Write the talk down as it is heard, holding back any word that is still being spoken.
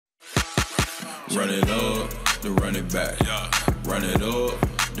Run it up, then run it back. Run it up,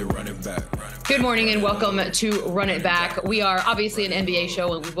 then run it back. Good morning and welcome to Run It Back. We are obviously an NBA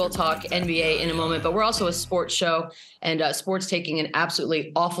show and we will talk NBA in a moment, but we're also a sports show, and sports taking an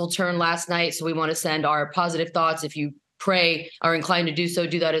absolutely awful turn last night. So we want to send our positive thoughts, if you are inclined to do so,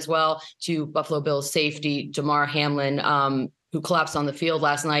 do that as well, to Buffalo Bills safety DAMAR HAMLIN, who collapsed on the field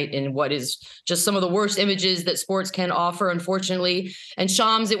last night in what is just some of the worst images that sports can offer, unfortunately. And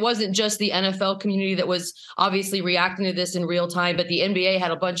Shams, it wasn't just the NFL community that was obviously reacting to this in real time, but the NBA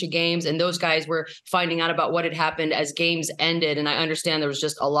had a bunch of games, and those guys were finding out about what had happened as games ended. And I understand there was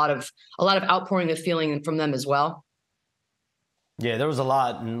just a lot of outpouring of feeling from them as well. Yeah, there was a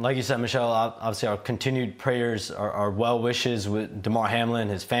lot. And like you said, Michelle, obviously our continued prayers, our well wishes with DAMAR HAMLIN,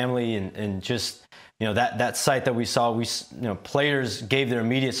 his family, and just, you know, that sight that we saw, players gave their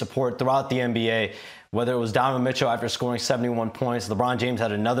immediate support throughout the NBA, whether it was Donovan Mitchell after scoring 71 points. LeBron James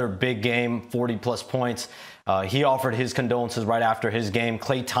had another big game, 40-plus points. He offered his condolences right after his game.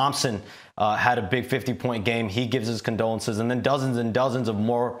 Klay Thompson had a big 50-point game. He gives his condolences. And then dozens and dozens of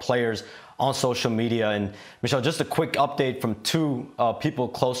more players on social media. And Michelle, just a quick update from two people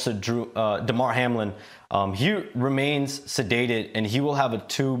close to DAMAR HAMLIN. He remains sedated, and he will have a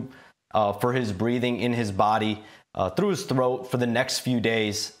tube for his breathing in his body through his throat for the next few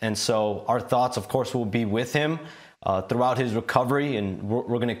days. And so our thoughts, of course, will be with him throughout his recovery, and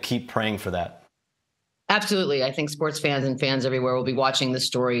we're going to keep praying for that. Absolutely. I think sports fans and fans everywhere will be watching this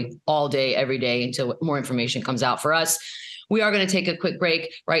story all day, every day, until more information comes out. For us, we are going to take a quick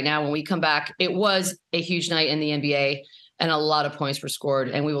break right now. When we come back, it was a huge night in the NBA, and a lot of points were scored,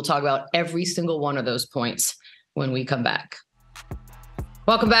 and we will talk about every single one of those points when we come back.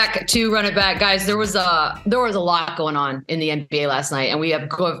 Welcome back to Run It Back, guys. There was a lot going on in the NBA last night, and we have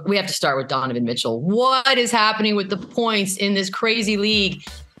to start with Donovan Mitchell. What is happening with the points in this crazy league?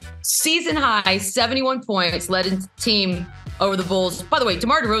 Season high, 71 points, led his team over the Bulls. By the way,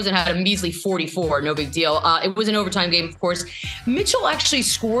 DeMar DeRozan had a measly 44, no big deal. It was an overtime game, of course. Mitchell actually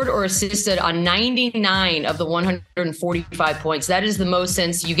scored or assisted on 99 of the 145 points. That is the most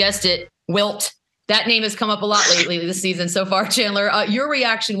since, you guessed it, Wilt. That name has come up a lot lately this season so far. Chandler, your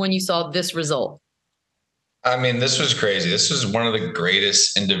reaction when you saw this result? I mean, this was crazy. This was one of the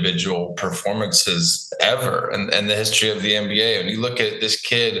greatest individual performances ever in the history of the NBA. When you look at this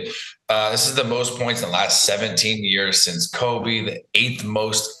kid, this is the most points in the last 17 years since Kobe, the 8th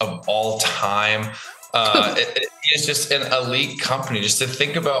most of all time. It's just an elite company. Just to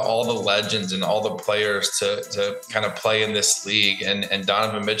think about all the legends and all the players to kind of play in this league, and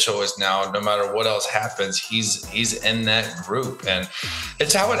Donovan Mitchell is now, no matter what else happens, he's in that group, and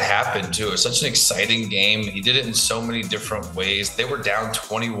it's how it happened too. It's such an exciting game. He did it in so many different ways. They were down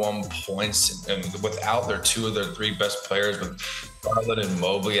 21 points and without two of their three best players, with Garland and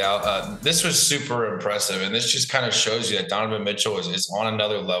Mobley out. This was super impressive, and this just kind of shows you that Donovan Mitchell is on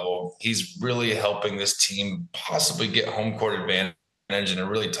another level. He's really helping this team possibly get home court advantage in a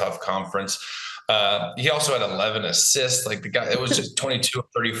really tough conference. He also had 11 assists. Like, the guy, it was just 22 of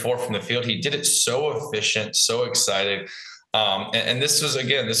 34 from the field. He did it so efficient, so excited. And this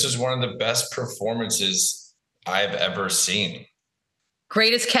was one of the best performances I've ever seen.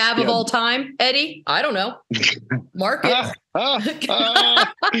 Greatest Cavs of all time, Eddie? I don't know. Mark it. I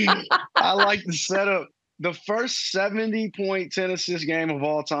like the setup. The first 70-point 10-assist game of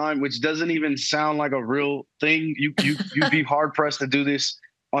all time, which doesn't even sound like a real thing. You'd be hard pressed to do this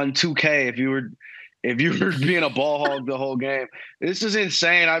on 2K if you were being a ball hog the whole game. This is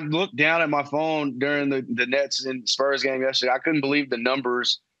insane. I looked down at my phone during the Nets and Spurs game yesterday. I couldn't believe the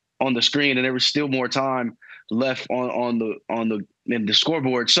numbers on the screen, and there was still more time left on the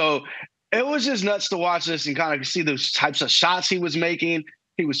scoreboard. So it was just nuts to watch this and kind of see those types of shots he was making.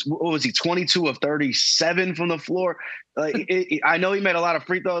 He was, 22 of 37 from the floor. I know he made a lot of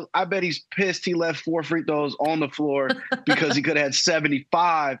free throws. I bet he's pissed he left 4 free throws on the floor because he could have had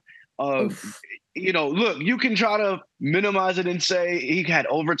 75. Look, you can try to minimize it and say he had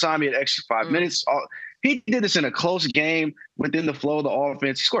overtime. He had extra 5 minutes. He did this in a close game within the flow of the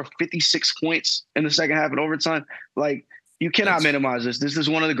offense. He scored 56 points in the second half in overtime. Like, you cannot minimize this. This is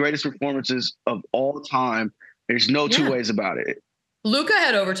one of the greatest performances of all time. There's no two ways about it. Luka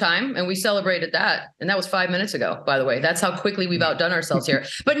had overtime, and we celebrated that. And that was 5 minutes ago, by the way. That's how quickly we've outdone ourselves here.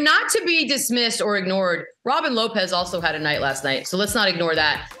 But not to be dismissed or ignored, Robin Lopez also had a night last night. So let's not ignore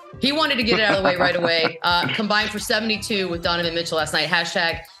that. He wanted to get it out of the way right away. Combined for 72 with Donovan Mitchell last night.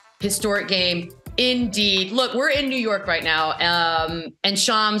 # historic game. Indeed. Look, we're in New York right now. And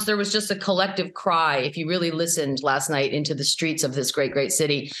Shams, there was just a collective cry, if you really listened last night, into the streets of this great, great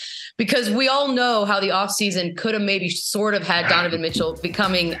city, because we all know how the offseason could have maybe sort of had Donovan Mitchell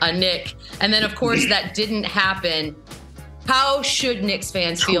becoming a Knick. And then, of course, that didn't happen. How should Knicks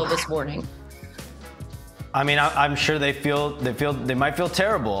fans feel this morning? I mean, I'm sure they might feel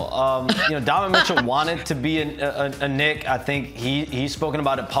terrible. Donovan Mitchell wanted to be a Knick. I think he's spoken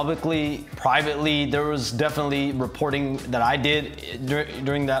about it publicly, privately. There was definitely reporting that I did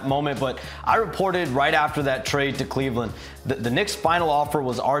during that moment, but I reported right after that trade to Cleveland. The Knicks' final offer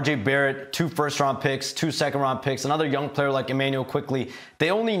was R.J. Barrett, 2 first-round picks, 2 second-round picks, another young player like Emmanuel Quickley. They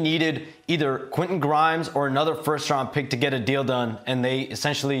only needed either Quentin Grimes or another first-round pick to get a deal done, and they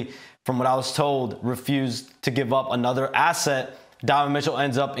essentially, from what I was told, refused to give up another asset. Donovan Mitchell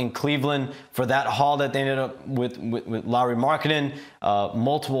ends up in Cleveland for that haul that they ended up with Lauri Markkanen,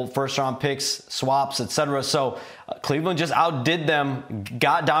 multiple first-round picks, swaps, etc. So Cleveland just outdid them,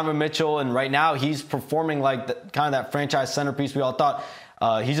 got Donovan Mitchell, and right now he's performing like kind of that franchise centerpiece we all thought.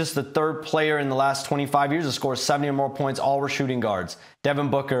 He's just the 3rd player in the last 25 years to score 70 or more points. All were shooting guards.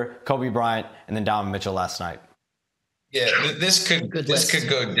 Devin Booker, Kobe Bryant, and then Donovan Mitchell last night. Yeah, this could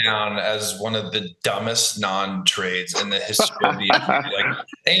go down as one of the dumbest non-trades in the history of the NBA.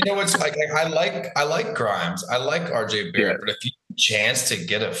 And you know what's like I like Grimes, I like RJ Barrett, but if you have a chance to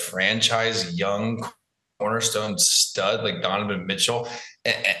get a franchise young cornerstone stud like Donovan Mitchell,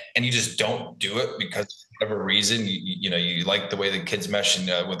 and you just don't do it because of whatever reason, you like the way the kid's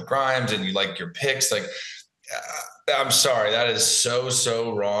meshing with Grimes, and you like your picks, like. I'm sorry, that is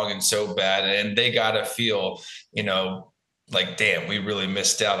so wrong and so bad. And they got to feel, like, damn, we really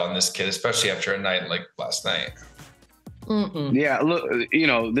missed out on this kid, especially after a night like last night. Yeah, look,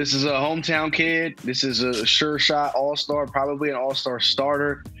 this is a hometown kid. This is a sure shot all-star, probably an all-star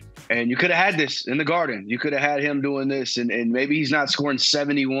starter. And you could have had this in the Garden. You could have had him doing this. And maybe he's not scoring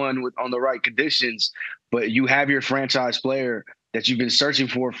 71 on the right conditions, but you have your franchise player that you've been searching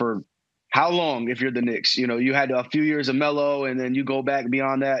for how long, if you're the Knicks? You had a few years of Melo, and then you go back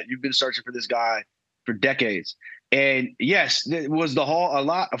beyond that. You've been searching for this guy for decades. And yes, it was the haul a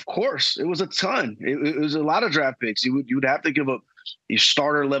lot. Of course, it was a ton. It was a lot of draft picks. You would have to give up your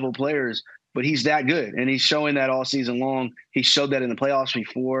starter level players, but he's that good, and he's showing that all season long. He showed that in the playoffs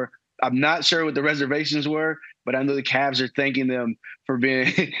before. I'm not sure what the reservations were, but I know the Cavs are thanking them for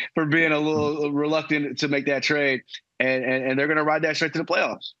being a little reluctant to make that trade, and they're going to ride that straight to the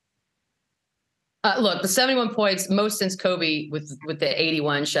playoffs. Look, the 71 points, most since Kobe with the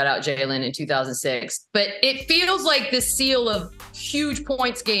 81, shout out Jalen, in 2006. But it feels like this seal of huge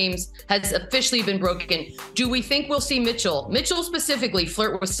points games has officially been broken. Do we think we'll see Mitchell specifically,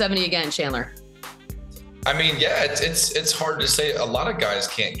 flirt with 70 again, Chandler? I mean, yeah, it's hard to say. A lot of guys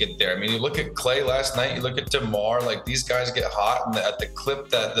can't get there. I mean, you look at Klay last night, you look at DAMAR, like these guys get hot, and at the clip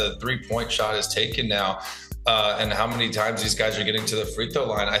that the 3-point shot is taken now, and how many times these guys are getting to the free throw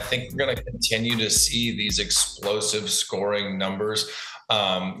line, I think we're going to continue to see these explosive scoring numbers.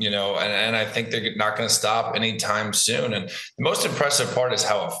 And I think they're not going to stop anytime soon. And the most impressive part is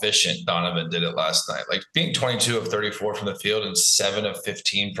how efficient Donovan did it last night. Like being 22 of 34 from the field and 7 of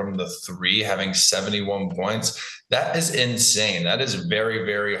 15 from the 3, having 71 points. That is insane. That is very,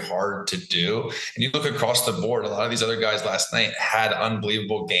 very hard to do. And you look across the board, a lot of these other guys last night had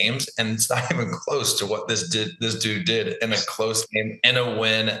unbelievable games, and it's not even close to what this dude did in a close game, in a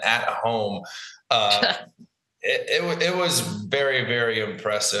win at home. It was very, very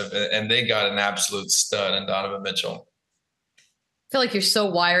impressive, and they got an absolute stud in Donovan Mitchell. I feel like you're so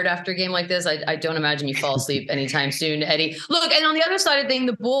wired after a game like this. I don't imagine you fall asleep anytime soon, Eddie. Look, and on the other side of things,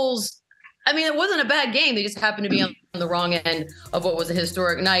 the Bulls, I mean, it wasn't a bad game. They just happened to be on the wrong end of what was a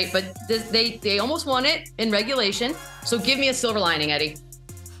historic night, but they almost won it in regulation. So give me a silver lining, Eddie.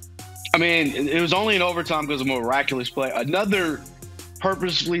 I mean, it was only in overtime because of a miraculous play. Another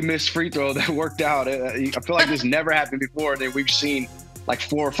purposely missed free throw that worked out. I feel like this never happened before. That we've seen like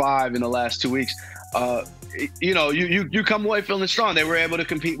 4 or 5 in the last 2 weeks. You come away feeling strong. They were able to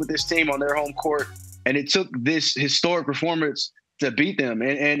compete with this team on their home court, and it took this historic performance to beat them.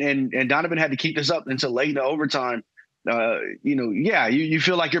 And Donovan had to keep this up until late in the overtime. You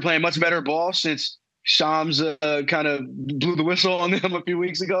feel like you're playing much better ball since Shams kind of blew the whistle on them a few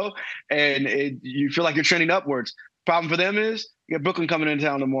weeks ago, and you feel like you're trending upwards. Problem for them is you got Brooklyn coming into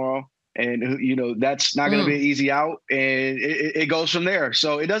town tomorrow, and that's not going to be an easy out, and it goes from there.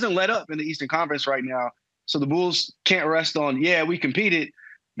 So it doesn't let up in the Eastern Conference right now. So the Bulls can't rest on, we competed.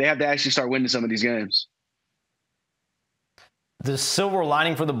 They have to actually start winning some of these games. The silver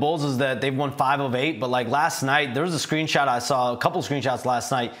lining for the Bulls is that they've won 5 of 8, but like last night, there was a screenshot I saw, a couple screenshots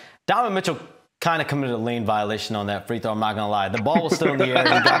last night. Donovan Mitchell kind of committed a lane violation on that free throw. I'm not going to lie. The ball was still in the air.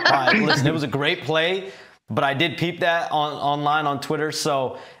 He got quiet. Listen, it was a great play, but I did peep that online on Twitter.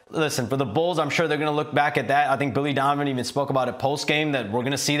 So, listen, for the Bulls, I'm sure they're going to look back at that. I think Billy Donovan even spoke about it post-game, that we're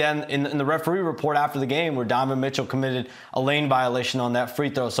going to see that in the referee report after the game, where Donovan Mitchell committed a lane violation on that free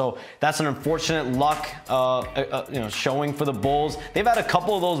throw. So that's an unfortunate luck showing for the Bulls. They've had a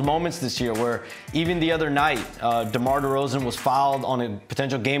couple of those moments this year where even the other night, DeMar DeRozan was fouled on a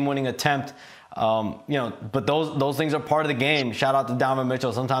potential game-winning attempt. But those things are part of the game. Shout out to Donovan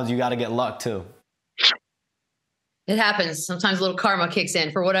Mitchell. Sometimes you got to get luck too. It happens. Sometimes a little karma kicks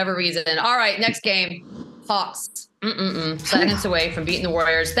in for whatever reason. All right, next game. Hawks. Seconds away from beating the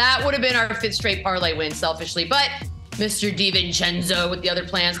Warriors. That would have been our 5th straight parlay win, selfishly. But Mr. DiVincenzo with the other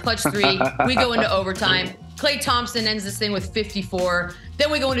plans. Clutch 3. We go into overtime. Klay Thompson ends this thing with 54.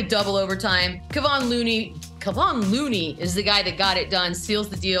 Then we go into double overtime. Kevon Looney is the guy that got it done. Seals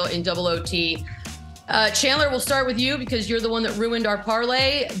the deal in double OT. Chandler, we'll start with you because you're the one that ruined our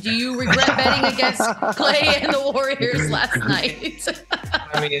parlay. Do you regret betting against Klay and the Warriors last night?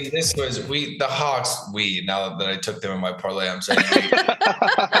 I mean, this was the Hawks. Now that I took them in my parlay, I'm saying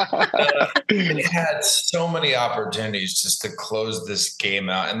they had so many opportunities just to close this game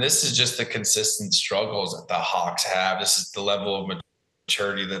out, and this is just the consistent struggles that the Hawks have. This is the level of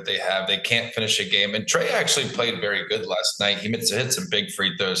maturity that they have. They can't finish a game. And Trey actually played very good last night. He hit some big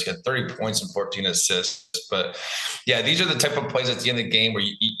free throws. He had 30 points and 14 assists. But yeah, these are the type of plays at the end of the game where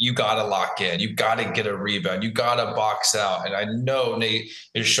you got to lock in. You got to get a rebound. You got to box out. And I know Nate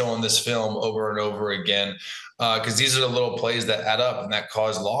is showing this film over and over again, because these are the little plays that add up and that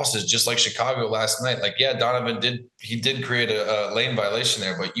cause losses, just like Chicago last night. Like, yeah, Donovan did create a lane violation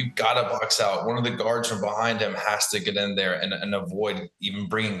there, but you got to box out. One of the guards from behind him has to get in there and avoid even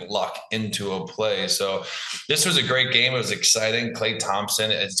bringing luck into a play. So this was a great game. It was exciting. Klay Thompson,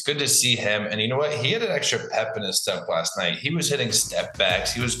 it's good to see him. And you know what? He had an extra pep in his step last night. He was hitting step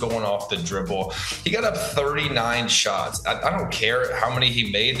backs. He was going off the dribble. He got up 39 shots. I don't care how many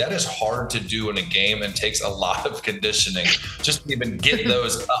he made. That is hard to do in a game and takes a lot of conditioning just to even get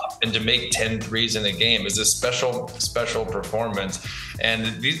those up, and to make 10 threes in a game is a special performance. And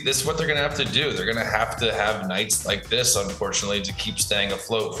this is what they're going to have to do. They're going to have nights like this, unfortunately, to keep staying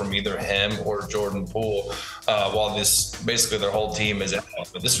afloat from either him or Jordan Poole, while basically their whole team is out.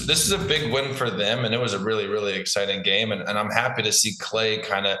 But this is a big win for them, and it was a really, really exciting game. And I'm happy to see Klay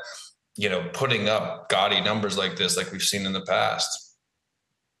kind of, putting up gaudy numbers like this, like we've seen in the past.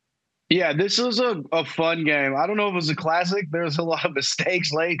 Yeah, this was a fun game. I don't know if it was a classic. There's a lot of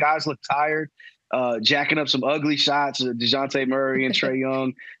mistakes late. Guys look tired, jacking up some ugly shots. DeJounte Murray and Trae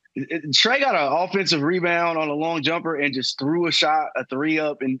Young. Trae got an offensive rebound on a long jumper and just threw a three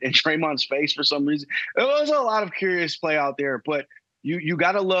up in Draymond's face for some reason. It was a lot of curious play out there, but you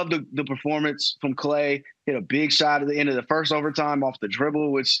got to love the performance from Klay. Hit a big shot at the end of the first overtime off the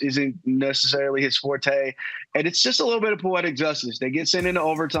dribble, which isn't necessarily his forte. And it's just a little bit of poetic justice. They get sent into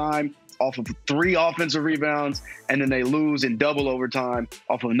overtime off of 3 offensive rebounds, and then they lose in double overtime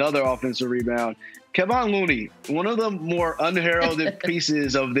off of another offensive rebound. Kevon Looney, one of the more unheralded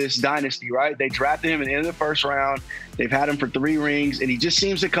pieces of this dynasty, right? They drafted him in the end of the first round. They've had him for 3 rings, and he just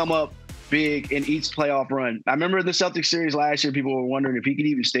seems to come up big in each playoff run. I remember the Celtics series last year, people were wondering if he could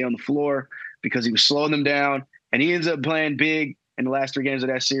even stay on the floor because he was slowing them down, and he ends up playing big in the last 3 games of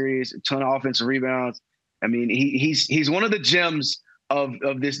that series, a ton of offensive rebounds. I mean, he's one of the gems of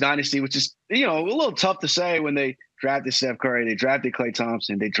this dynasty, which is, a little tough to say when they drafted Steph Curry, they drafted Klay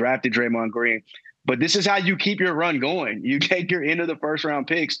Thompson, they drafted Draymond Green. But this is how you keep your run going. You take your end of the first round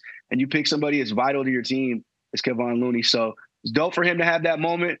picks and you pick somebody as vital to your team as Kevon Looney. So it's dope for him to have that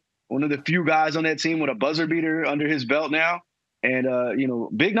moment. One of the few guys on that team with a buzzer beater under his belt now. And,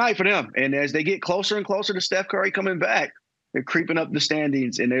 big night for them. And as they get closer and closer to Steph Curry coming back, they're creeping up the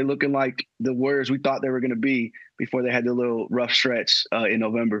standings, and they're looking like the Warriors we thought they were going to be before they had their little rough stretch in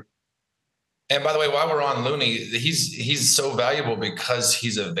November. And by the way, while we're on Looney, he's so valuable because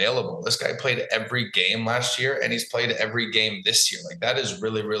he's available. This guy played every game last year, and he's played every game this year. Like, that is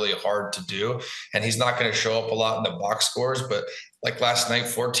really, really hard to do. And he's not going to show up a lot in the box scores, but like last night,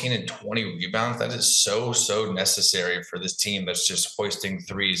 14 and 20 rebounds. That is so, so necessary for this team that's just hoisting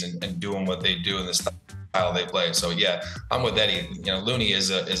threes and doing what they do in the style they play. So yeah, I'm with Eddie. Looney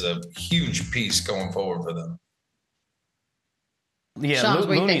is a huge piece going forward for them. Yeah, Shams,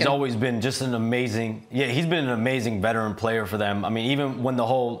 Looney's always been just he's been an amazing veteran player for them. I mean, even when the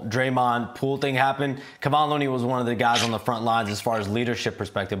whole Draymond Poole thing happened, Kevon Looney was one of the guys on the front lines as far as leadership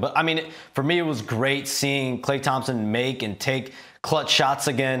perspective. But I mean, for me, it was great seeing Klay Thompson make and take clutch shots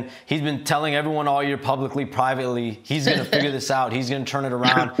again. He's been telling everyone all year publicly, privately, he's going to figure this out. He's going to turn it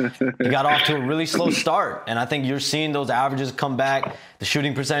around. He got off to a really slow start, and I think you're seeing those averages come back, the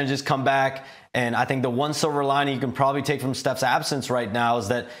shooting percentages come back. And I think the one silver lining you can probably take from Steph's absence right now is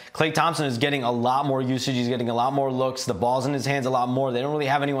that Klay Thompson is getting a lot more usage. He's getting a lot more looks. The ball's in his hands a lot more. They don't really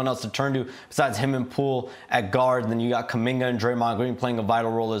have anyone else to turn to besides him and Poole at guard. And then you got Kuminga and Draymond Green playing a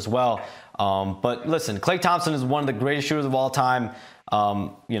vital role as well. But listen, Klay Thompson is one of the greatest shooters of all time.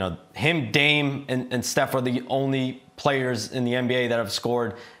 Him, Dame, and Steph are the only players in the NBA that have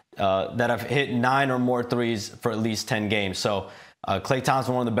scored, that have hit 9 or more threes for at least 10 games. So Klay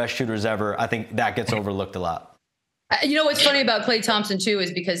Thompson, one of the best shooters ever. I think that gets overlooked a lot. You know what's funny about Klay Thompson too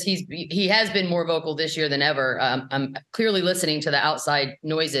is because he has been more vocal this year than ever. I'm clearly listening to the outside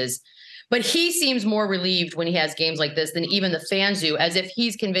noises, but he seems more relieved when he has games like this than even the fans do, as if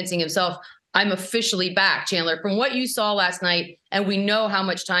he's convincing himself, I'm officially back. Chandler, from what you saw last night, and we know how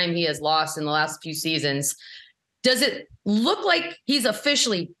much time he has lost in the last few seasons, does it look like he's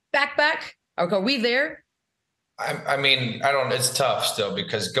officially back? Or are we there? I mean, it's tough still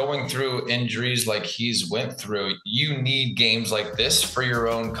because going through injuries like he's went through, you need games like this for your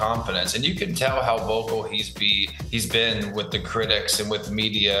own confidence. And you can tell how vocal he's been with the critics and with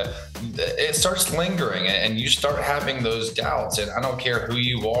media. It starts lingering and you start having those doubts. And I don't care who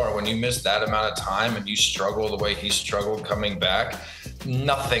you are, when you miss that amount of time and you struggle the way he struggled coming back,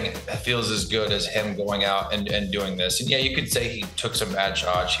 nothing feels as good as him going out and doing this. And yeah, you could say he took some bad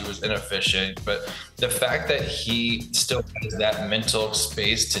shots, he was inefficient, but the fact that he still has that mental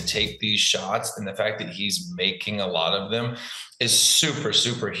space to take these shots and the fact that he's making a lot of them is super,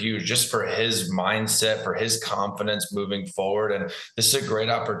 super huge just for his mindset, for his confidence moving forward. And this is a great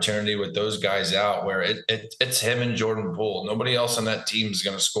opportunity with those guys out where it's him and Jordan Poole. Nobody else on that team is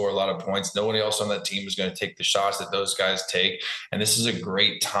going to score a lot of points. Nobody else on that team is going to take the shots that those guys take. And this is a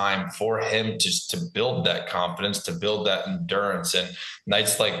great time for him just to build that confidence, to build that endurance. And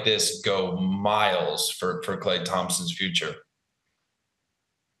nights like this go miles for Klay Thompson's future.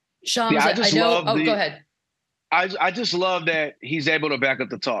 Shams, yeah, I know. Go ahead. I just love that he's able to back up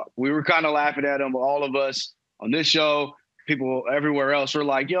the talk. We were kind of laughing at him, all of us on this show, people everywhere else were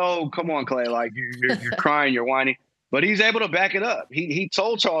like, yo, come on, Klay, like you're crying, you're whining. But he's able to back it up. He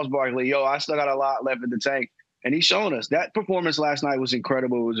told Charles Barkley, yo, I still got a lot left in the tank. And he's shown us. That performance last night was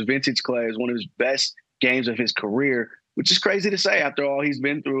incredible. It was vintage Klay. It was one of his best games of his career, which is crazy to say after all he's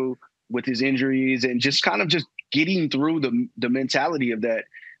been through with his injuries and just kind of just getting through the mentality of that.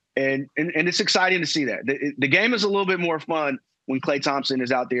 And it's exciting to see that. The game is a little bit more fun when Klay Thompson is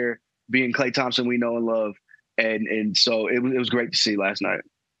out there being Klay Thompson we know and love. And so it was great to see last night.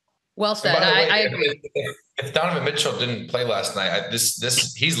 Well said. I agree. If Donovan Mitchell didn't play last night,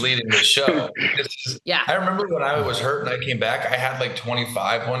 he's leading the show. Yeah. I remember when I was hurt and I came back, I had like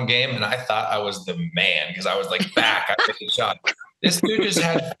 25 one game and I thought I was the man because I was like back. I took a shot. This dude just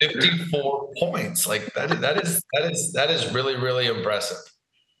had 54 points. Like that is really, really impressive.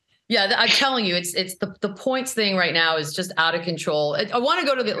 Yeah, I'm telling you, it's the points thing right now is just out of control. I want to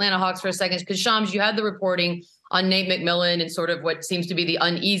go to the Atlanta Hawks for a second because, Shams, you had the reporting on Nate McMillan and sort of what seems to be the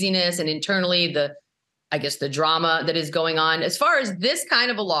uneasiness and internally the drama that is going on. As far as this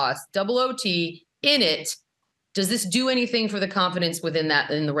kind of a loss, double OT in it, does this do anything for the confidence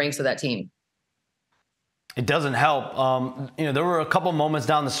in the ranks of that team? It doesn't help. There were a couple moments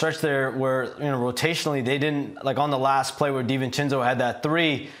down the stretch there where, rotationally they didn't, like on the last play where DiVincenzo had that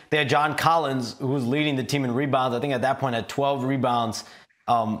three, they had John Collins, who was leading the team in rebounds. I think at that point had 12 rebounds.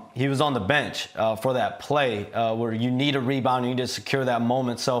 He was on the bench for that play where you need a rebound, you need to secure that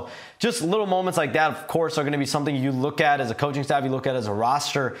moment. So just little moments like that, of course, are going to be something you look at as a coaching staff, you look at as a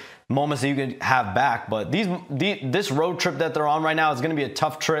roster, moments that you can have back. But this road trip that they're on right now is going to be a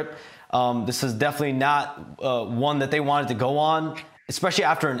tough trip. This is definitely not one that they wanted to go on, especially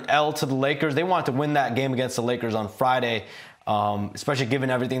after an L to the Lakers. They wanted to win that game against the Lakers on Friday, especially given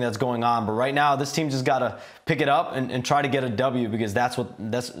everything that's going on. But right now, this team just got to pick it up and try to get a W because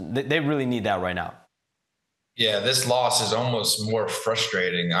they really need that right now. Yeah, this loss is almost more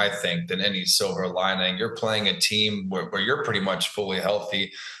frustrating, I think, than any silver lining. You're playing a team where you're pretty much fully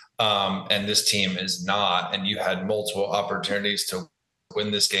healthy, and this team is not, and you had multiple opportunities to win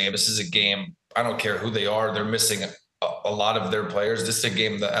this game. This is a game, I don't care who they are, they're missing a lot of their players. This is a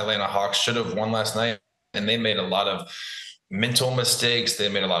game the Atlanta Hawks should have won last night, and they made a lot of mental mistakes. They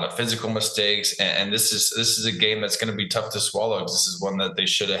made a lot of physical mistakes, and this is a game that's going to be tough to swallow because this is one that they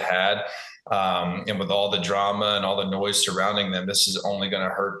should have had. And with all the drama and all the noise surrounding them, this is only going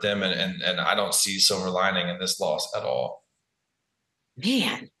to hurt them, and I don't see silver lining in this loss at all.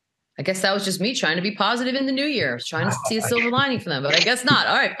 Man, I guess that was just me trying to be positive in the new year. I was trying to see a silver lining for them, but I guess not.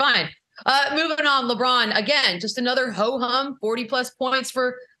 All right, fine. Moving on, LeBron, again, just another ho-hum, 40-plus points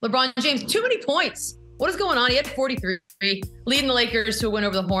for LeBron James. Too many points. What is going on? He had 43, leading the Lakers to a win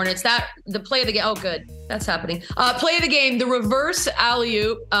over the Hornets. The play of the game. Oh, good. That's happening. Play of the game, the reverse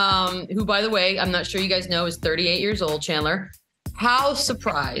alley-oop, who, by the way, I'm not sure you guys know, is 38 years old, Chandler. How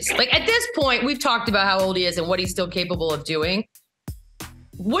surprised. Like, at this point, we've talked about how old he is and what he's still capable of doing.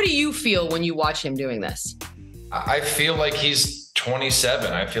 What do you feel when you watch him doing this? I feel like he's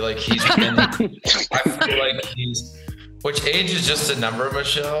 27. I feel like he's been, I feel like he's, which age is just a number,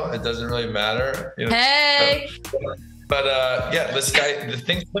 Michelle. It doesn't really matter. You know? Hey. But yeah, this guy, the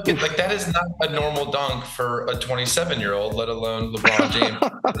thing's looking like that is not a normal dunk for a 27-year-old, let alone LeBron James.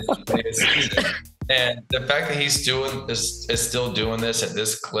 And the fact that he's is still doing this at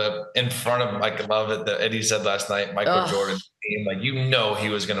this clip in front of, like, I love it that Eddie said last night, Michael Jordan's team, like, you know, he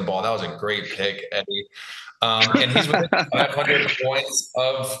was going to ball. That was a great pick, Eddie. And he's within 500 points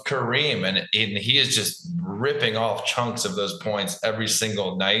of Kareem, and he is just ripping off chunks of those points every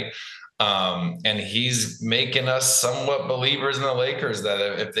single night. And he's making us somewhat believers in the Lakers that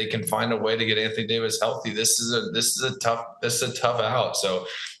if they can find a way to get Anthony Davis healthy, this is a tough out. So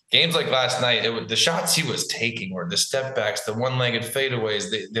games like last night, the shots he was taking, or the step backs, the one-legged fadeaways,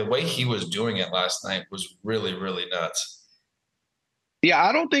 the way he was doing it last night was really, really nuts. Yeah,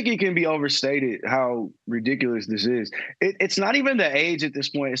 I don't think it can be overstated how ridiculous this is. It's not even the age at this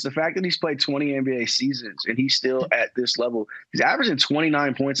point. It's the fact that he's played 20 NBA seasons and he's still at this level. He's averaging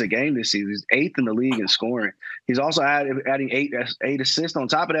 29 points a game this season. He's 8th in the league in scoring. He's also adding eight assists on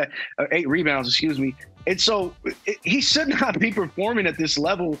top of that, 8 rebounds, excuse me. And so he should not be performing at this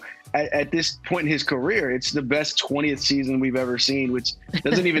level at this point in his career. It's the best 20th season we've ever seen, which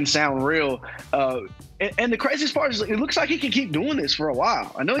doesn't even sound real. And the craziest part is, it looks like he can keep doing this for a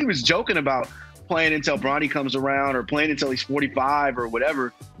while. I know he was joking about playing until Bronny comes around or playing until he's 45 or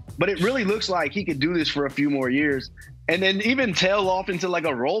whatever, but it really looks like he could do this for a few more years and then even tail off into like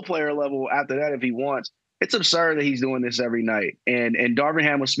a role player level after that if he wants. It's absurd that he's doing this every night. And Darvin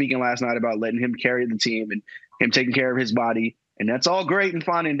Ham was speaking last night about letting him carry the team and him taking care of his body. And that's all great and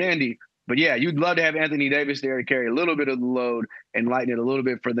fine and dandy. But yeah, you'd love to have Anthony Davis there to carry a little bit of the load and lighten it a little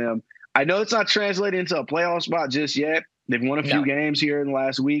bit for them. I know it's not translated into a playoff spot just yet. They've won a few games here in the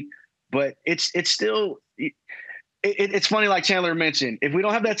last week, but it's still it's funny, like Chandler mentioned, if we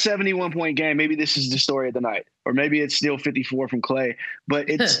don't have that 71-point game, maybe this is the story of the night, or maybe it's still 54 from Klay. But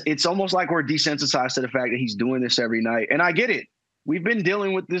it's almost like we're desensitized to the fact that he's doing this every night. And I get it. We've been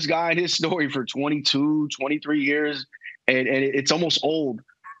dealing with this guy and his story for 22, 23 years, and it's almost old.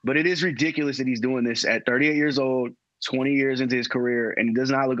 But it is ridiculous that he's doing this at 38 years old, 20 years into his career, and it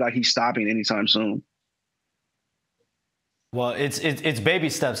does not look like he's stopping anytime soon. Well, it's baby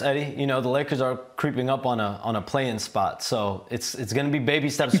steps, Eddie. You know, the Lakers are creeping up on a play-in spot, so it's going to be baby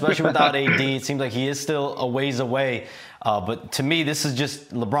steps, especially without AD. It seems like he is still a ways away. But to me, this is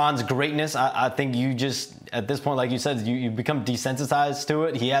just LeBron's greatness. I think you just, at this point, like you said, you become desensitized to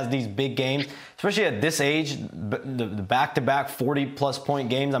it. He has these big games, especially at this age, the back-to-back 40-plus point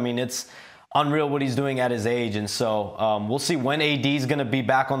games. I mean, it's unreal what he's doing at his age. And so we'll see when AD is going to be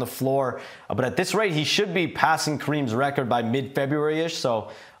back on the floor. But at this rate, he should be passing Kareem's record by mid-February-ish.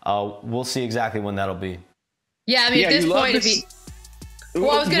 So we'll see exactly when that'll be. Yeah, I mean, at this point, if he...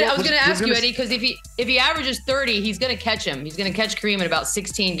 Well, I was gonna ask you, Eddie, because if he averages 30, he's gonna catch him. He's gonna catch Kareem in about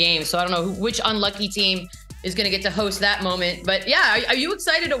 16 games. So I don't know which unlucky team is gonna get to host that moment. But yeah, are you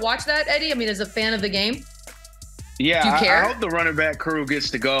excited to watch that, Eddie? I mean, as a fan of the game. Yeah, I hope the running back crew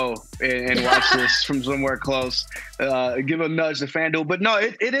gets to go and watch this from somewhere close. Give a nudge to FanDuel. But no,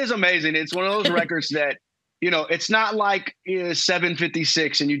 it is amazing. It's one of those records that, you know, it's not like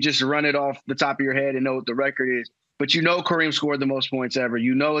 756 and you just run it off the top of your head and know what the record is. But you know Kareem scored the most points ever.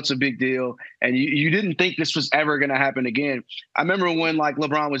 You know it's a big deal. And you didn't think this was ever going to happen again. I remember when, like,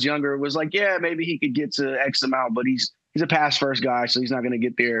 LeBron was younger, it was like, yeah, maybe he could get to X amount, but he's a pass-first guy, so he's not going to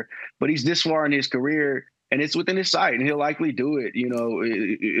get there. But he's this far in his career, and it's within his sight, and he'll likely do it, you know,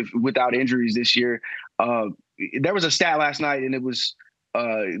 if without injuries this year. There was a stat last night, and it was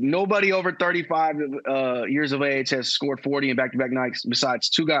nobody over 35 years of age has scored 40 in back-to-back nights besides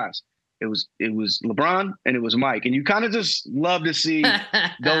two guys. It was LeBron and it was Mike. And you kind of just love to see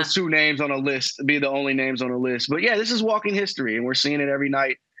those two names on a list be the only names on a list. But yeah, this is walking history, and we're seeing it every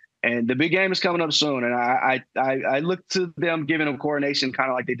night. And the big game is coming up soon. And I look to them giving a coronation kind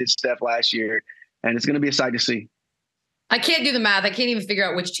of like they did Steph last year. And it's going to be a sight to see. I can't do the math. I can't even figure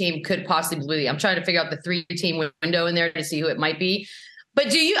out which team could possibly be. I'm trying to figure out the 3-team window in there to see who it might be. But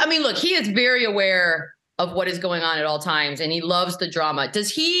I mean, look, he is very aware of what is going on at all times, and he loves the drama.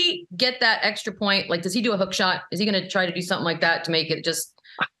 Does he get that extra point? Like, does he do a hook shot? Is he going to try to do something like that to make it just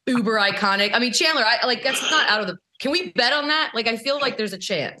uber iconic? I mean, Chandler, that's not out of the. Can we bet on that? Like, I feel like there's a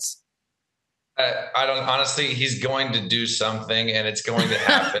chance. I don't, honestly, he's going to do something, and it's going to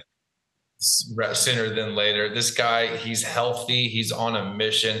happen sooner than later. This guy, he's healthy. He's on a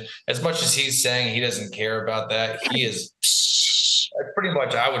mission. As much as he's saying he doesn't care about that, he is pretty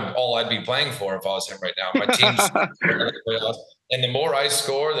much all I'd be playing for if I was him right now. My team's and the more I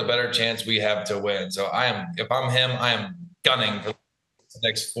score, the better chance we have to win. So if I'm him, I am gunning for the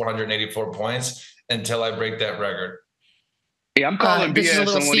next 484 points until I break that record. Yeah, I'm calling BS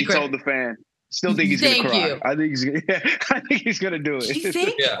on what he told the fan. Still think he's going to cry. You. I think he's going to do it. You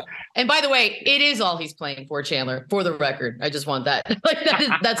think? Yeah. And by the way, it is all he's playing for, Chandler, for the record. I just want that.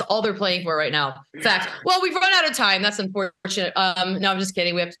 That's all they're playing for right now. Fact. Well, we've run out of time. That's unfortunate. No, I'm just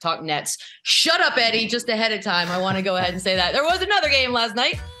kidding. We have to talk Nets. Shut up, Eddie, just ahead of time. I want to go ahead and say that. There was another game last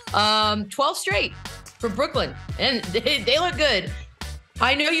night. 12 straight for Brooklyn. And they look good.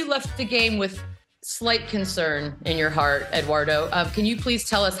 I know you left the game with slight concern in your heart, Eduardo. Can you please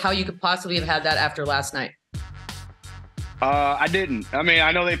tell us how you could possibly have had that after last night? I didn't. I mean,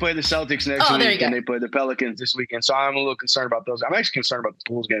 I know they play the Celtics next week and they play the Pelicans this weekend, so I'm a little concerned about those. I'm actually concerned about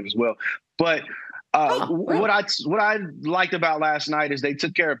the Bulls game as well. But what I liked about last night is they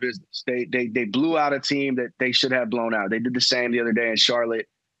took care of business. They blew out a team that they should have blown out. They did the same the other day in Charlotte.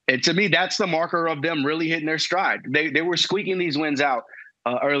 And to me, that's the marker of them really hitting their stride. They were squeaking these wins out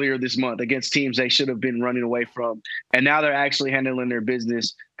earlier this month against teams they should have been running away from. And now they're actually handling their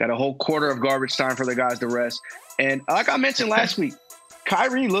business. Got a whole quarter of garbage time for the guys to rest. And like I mentioned last week,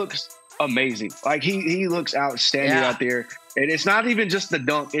 Kyrie looks amazing. Like he looks outstanding out there. And it's not even just the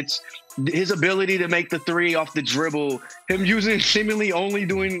dunk. It's his ability to make the three off the dribble, him seemingly only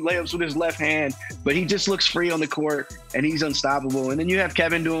doing layups with his left hand, but he just looks free on the court and he's unstoppable. And then you have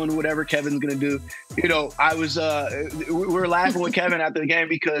Kevin doing whatever Kevin's going to do. You know, we were laughing with Kevin after the game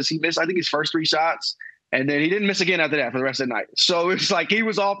because he missed, I think, his first 3 shots. And then he didn't miss again after that for the rest of the night. So it's like he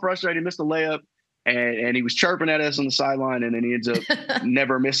was all frustrated, missed a layup. And he was chirping at us on the sideline, and then he ends up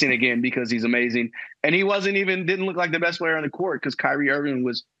never missing again because he's amazing. And he didn't look like the best player on the court because Kyrie Irving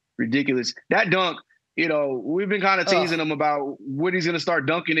was ridiculous. That dunk, you know, we've been kind of teasing him about when he's going to start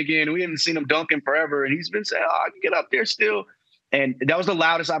dunking again. We haven't seen him dunking forever, and he's been saying, I can get up there still. And that was the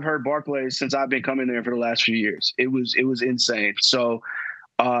loudest I've heard Barclays since I've been coming there for the last few years. It was insane. So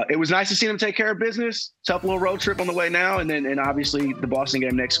it was nice to see them take care of business. Tough little road trip on the way now, and obviously the Boston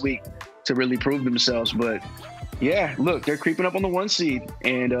game next week to really prove themselves. But yeah, look, they're creeping up on the 1 seed,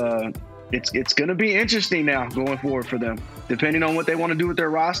 and it's going to be interesting now going forward for them, depending on what they want to do with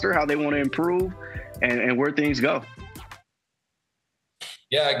their roster, how they want to improve, and where things go.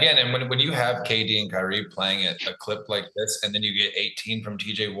 Yeah, again, and when you have KD and Kyrie playing at a clip like this, and then you get 18 from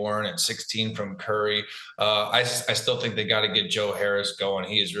TJ Warren and 16 from Curry, I still think they got to get Joe Harris going.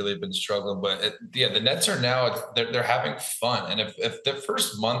 He has really been struggling, but the Nets are now they're having fun. And if the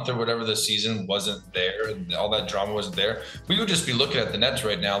first month or whatever the season wasn't there and all that drama wasn't there, we would just be looking at the Nets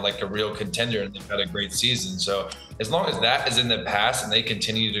right now like a real contender, and they've had a great season. So as long as that is in the past and they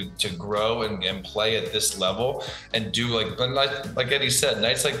continue to grow and play at this level and do like Eddie said,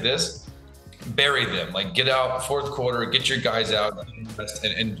 nights like this, bury them. Like, get out fourth quarter, get your guys out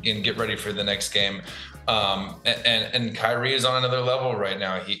and get ready for the next game. And Kyrie is on another level right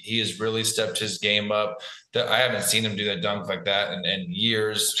now. He has really stepped his game up. I haven't seen him do that dunk like that in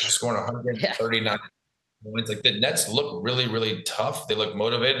years. Scoring 139 points. Like, the Nets look really, really tough. They look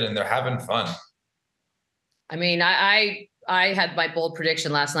motivated and they're having fun. I mean, I had my bold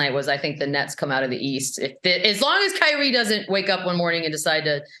prediction last night was I think the Nets come out of the East. As long as Kyrie doesn't wake up one morning and decide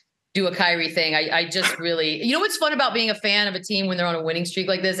to do a Kyrie thing, I just really, you know what's fun about being a fan of a team when they're on a winning streak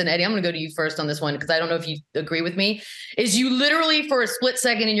like this? And Eddie, I'm going to go to you first on this one because I don't know if you agree with me, is you literally for a split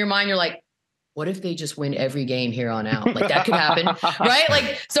second in your mind, you're like, what if they just win every game here on out? Like, that could happen, right?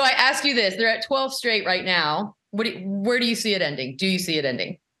 Like, so I ask you this, they're at 12 straight right now. Where do you see it ending? Do you see it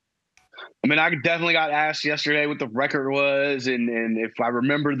ending? I mean, I definitely got asked yesterday what the record was and if I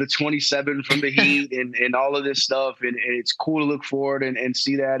remember the 27 from the Heat and all of this stuff. And it's cool to look forward and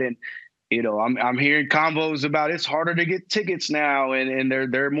see that. And, you know, I'm hearing combos about it's harder to get tickets now and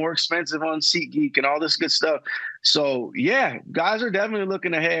they're more expensive on SeatGeek and all this good stuff. So, yeah, guys are definitely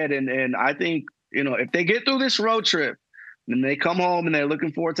looking ahead. And I think, you know, if they get through this road trip and they come home and they're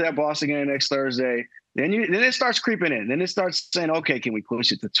looking forward to that Boston game next Thursday, then it starts creeping in. Then it starts saying, okay, can we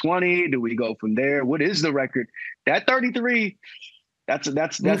push it to 20? Do we go from there? What is the record? That 33, that's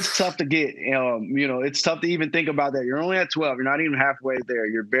tough to get. You know, it's tough to even think about that. You're only at 12. You're not even halfway there.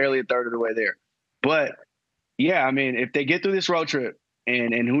 You're barely a third of the way there. But yeah, I mean, if they get through this road trip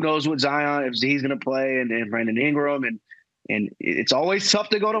and who knows what Zion, if he's going to play and Brandon Ingram and it's always tough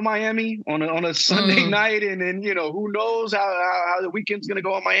to go to Miami on a Sunday night. And then, who knows how the weekend's going to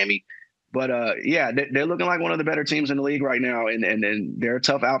go in Miami. But, yeah, they're looking like one of the better teams in the league right now. And they're a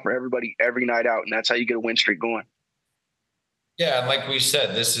tough out for everybody every night out. And that's how you get a win streak going. Yeah. And like we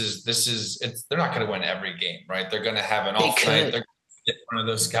said, they're not going to win every game, right? They're going to have an off night. They're get one of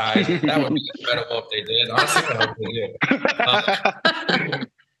those guys. That would be incredible if they did. Honestly, I hope they do.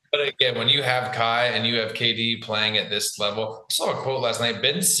 But again, when you have Kai and you have KD playing at this level, I saw a quote last night.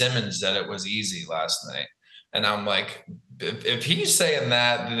 Ben Simmons said it was easy last night. And I'm like, if he's saying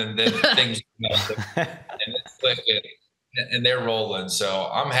that, then things and it's clicking and they're rolling. So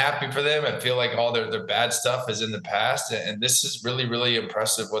I'm happy for them. I feel like all their bad stuff is in the past. And this is really, really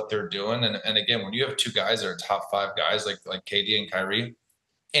impressive what they're doing. And again, when you have two guys that are top 5 guys like KD and Kyrie,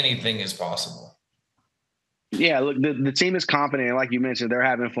 anything is possible. Yeah, look, the team is confident. Like you mentioned, they're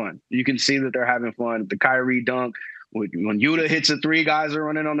having fun. You can see that they're having fun. The Kyrie dunk, when Yuta hits a 3, guys are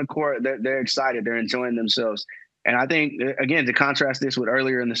running on the court. They're excited. They're enjoying themselves. And I think, again, to contrast this with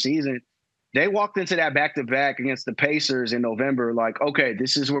earlier in the season, they walked into that back-to-back against the Pacers in November like, okay,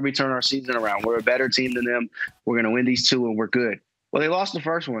 this is where we turn our season around. We're a better team than them. We're going to win these 2, and we're good. Well, they lost the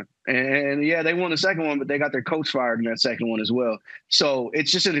first one. And yeah, they won the second one, but they got their coach fired in that second one as well. So it's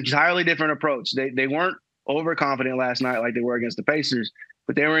just an entirely different approach. They weren't overconfident last night like they were against the Pacers,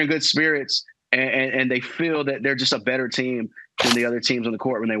 but they were in good spirits, and they feel that they're just a better team than the other teams on the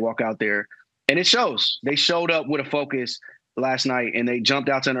court when they walk out there. And it shows. They showed up with a focus last night, and they jumped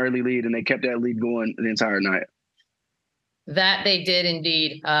out to an early lead, and they kept that lead going the entire night. That they did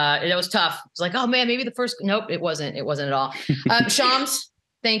indeed. It was tough. It's like, oh man, maybe the first. Nope, it wasn't. It wasn't at all. Shams,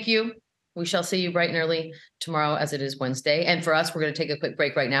 thank you. We shall see you bright and early tomorrow, as it is Wednesday. And for us, we're going to take a quick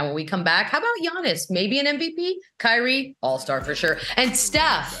break right now. When we come back, how about Giannis? Maybe an MVP? Kyrie, all-star for sure. And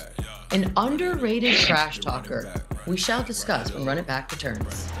Steph, an underrated trash talker. We shall discuss when Run It Back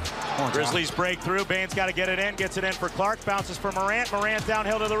returns. Grizzlies break through. Bane's got to get it in. Gets it in for Clark. Bounces for Morant. Morant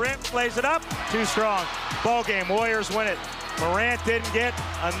downhill to the rim. Plays it up. Too strong. Ball game. Warriors win it. Morant didn't get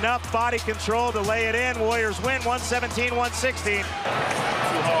enough body control to lay it in. Warriors win 117-116. Too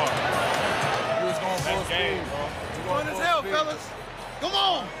hard. That's game, bro. Going as hell, fellas. Come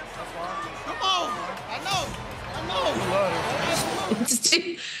on. Come on. I know.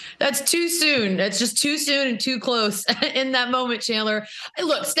 That's too soon. That's just too soon and too close in that moment, Chandler.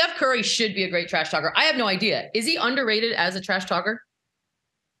 Look, Steph Curry should be a great trash talker. I have no idea. Is he underrated as a trash talker?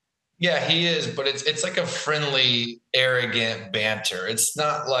 Yeah, he is, but it's like a friendly, arrogant banter. It's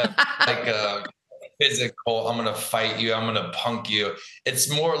not like a physical, I'm going to fight you, I'm going to punk you.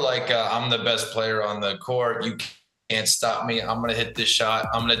 It's more like I'm the best player on the court. You can't stop me. I'm going to hit this shot.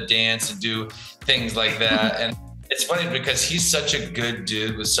 I'm going to dance and do things like that. And it's funny because he's such a good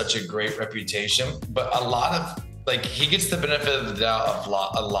dude with such a great reputation, but a lot of he gets the benefit of the doubt of a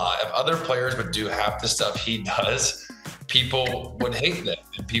lot. If other players would do half the stuff he does, people would hate them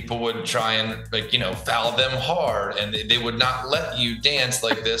and people would try and foul them hard, and they would not let you dance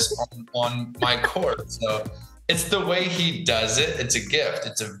like this on my court. So it's the way he does it. It's a gift.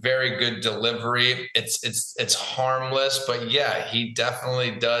 It's a very good delivery. It's harmless, but yeah, he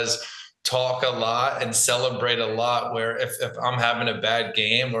definitely does talk a lot and celebrate a lot, where if I'm having a bad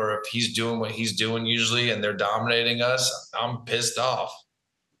game or if he's doing what he's doing usually and they're dominating us, I'm pissed off.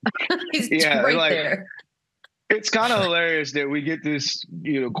 He's right there. It's kind of hilarious that we get this,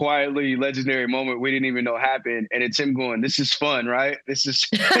 quietly legendary moment we didn't even know happened, and it's him going, "This is fun, right? This is,"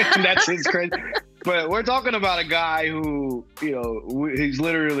 that's his crazy. But we're talking about a guy who, he's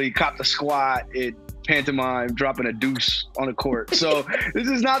literally copped a squat at pantomime, dropping a deuce on a court. So this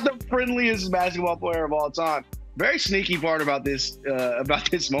is not the friendliest basketball player of all time. Very sneaky part about this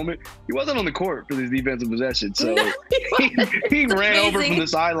moment. He wasn't on the court for this defensive possession, so he ran over from the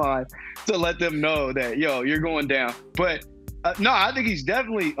sideline to let them know that, you're going down. But no, I think he's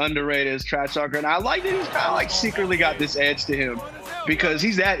definitely underrated as trash talker, and I like that he's kind of secretly got this edge to him because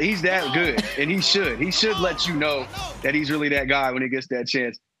he's that good, and he should let you know that he's really that guy when he gets that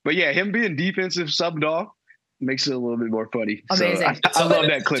chance. But yeah, him being defensive subbed off makes it a little bit more funny. Amazing. So I love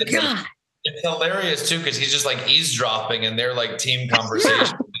that clip. It's hilarious too, because he's just eavesdropping and they're team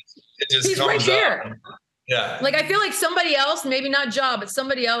conversation. It just he's comes right here. up. Yeah. I feel like somebody else, maybe not Ja, but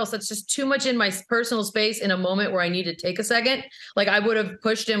somebody else that's just too much in my personal space in a moment where I need to take a second. I would have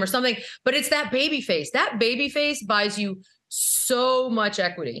pushed him or something, but it's that baby face. That baby face buys you so much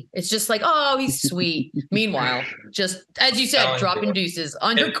equity. It's just oh, he's sweet. Meanwhile, just as you said, dropping deuces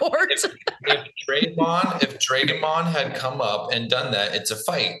under court. If Draymond had come up and done that, it's a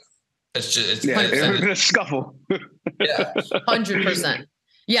fight. It's it would have been a scuffle. Yeah. 100%.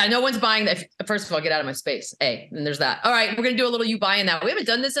 Yeah, no one's buying that. First of all, get out of my space. And there's that. All right, we're going to do a little you buying that. We haven't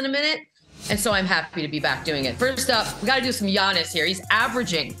done this in a minute, and so I'm happy to be back doing it. First up, we got to do some Giannis here. He's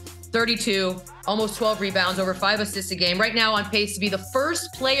averaging 32, almost 12 rebounds, over 5 assists a game. Right now on pace to be the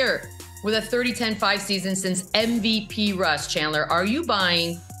first player with a 30-10-5 season since MVP Russ. Chandler, are you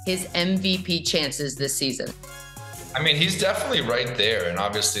buying his MVP chances this season? I mean, he's definitely right there. And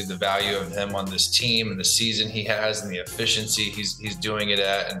obviously the value of him on this team and the season he has and the efficiency he's doing it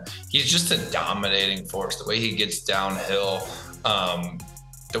at. And he's just a dominating force. The way he gets downhill,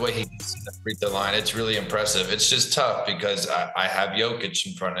 the way he gets to the free throw line, it's really impressive. It's just tough because I have Jokic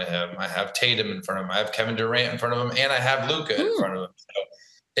in front of him. I have Tatum in front of him. I have Kevin Durant in front of him. And I have Luka in front of him. So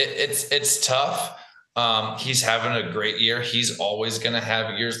it's tough. He's having a great year. He's always going to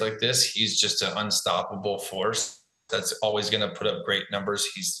have years like this. He's just an unstoppable force that's always going to put up great numbers.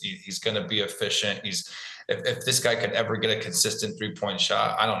 He's going to be efficient. If this guy could ever get a consistent 3-point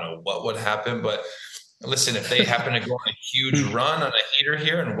shot, I don't know what would happen, but listen, if they happen to go on a huge run on a heater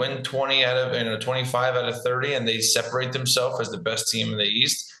here and win 25 out of 30, and they separate themselves as the best team in the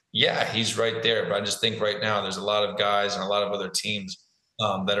East, yeah, he's right there. But I just think right now there's a lot of guys and a lot of other teams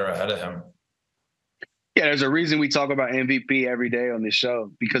that are ahead of him. Yeah, there's a reason we talk about MVP every day on this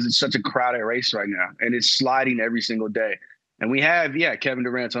show, because it's such a crowded race right now, and it's sliding every single day. And we have, Kevin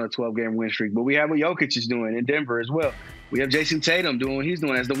Durant's on a 12-game win streak, but we have what Jokic is doing in Denver as well. We have Jason Tatum doing what he's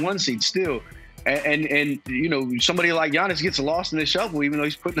doing as the 1 seed still. And you know, somebody like Giannis gets lost in the shuffle, even though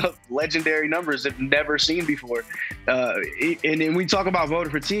he's putting up legendary numbers that we've never seen before. And we talk about voter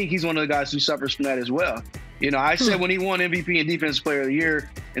fatigue, he's one of the guys who suffers from that as well. You know, I said when he won MVP and Defensive Player of the Year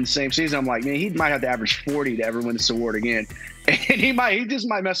in the same season, I'm like, man, he might have to average 40 to ever win this award again. And he just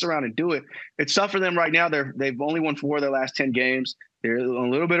might mess around and do it. It's tough for them right now. They've only won 4 of their last 10 games. They're on a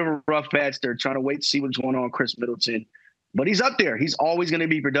little bit of a rough patch. They're trying to wait to see what's going on with Chris Middleton. But he's up there. He's always going to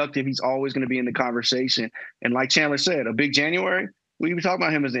be productive. He's always going to be in the conversation. And like Chandler said, a big January, we were talking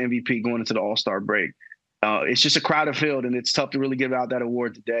about him as the MVP going into the All-Star break. It's just a crowded field, and it's tough to really give out that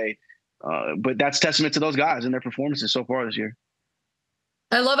award today. But that's testament to those guys and their performances so far this year.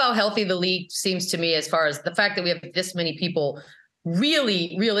 I love how healthy the league seems to me, as far as the fact that we have this many people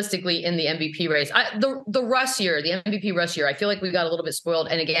really realistically in the MVP race. The Russ year, the MVP Russ year, I feel like we got a little bit spoiled,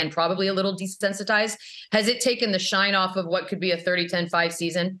 and again, probably a little desensitized. Has it taken the shine off of what could be a 30-10-5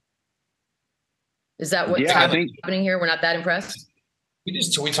 season? Is that what's happening here? We're not that impressed?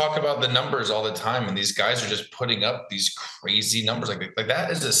 We talk about the numbers all the time, and these guys are just putting up these crazy numbers. Like that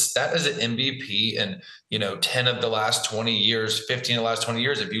is an MVP, and 10 of the last 20 years, 15 of the last 20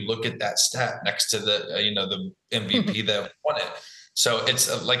 years. If you look at that stat next to the the MVP that won it, so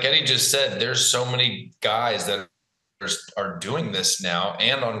it's like Eddie just said. There's so many guys that are doing this now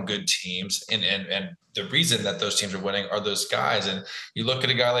and on good teams, and the reason that those teams are winning are those guys. And you look at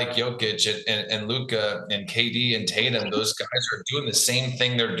a guy like Jokic and Luka and KD and Tatum, those guys are doing the same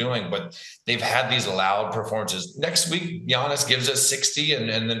thing they're doing, but they've had these loud performances. Next week, Giannis gives us 60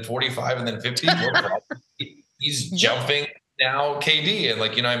 and then 45 and then 50. He's jumping now KD, and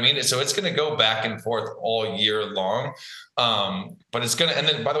what I mean? So it's going to go back and forth all year long. But it's going to, and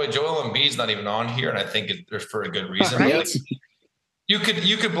then by the way, Joel Embiid's not even on here, and I think it's for a good reason. Right. You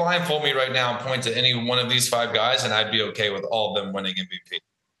could blindfold me right now and point to any one of these 5 guys, and I'd be okay with all of them winning MVP.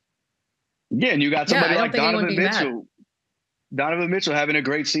 Yeah, and you got somebody like Donovan Mitchell. Donovan Mitchell having a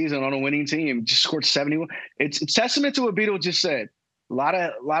great season on a winning team, just scored 71. It's testament to what Beadle just said. A lot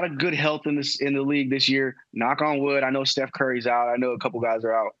of good health in the league this year. Knock on wood. I know Steph Curry's out. I know a couple guys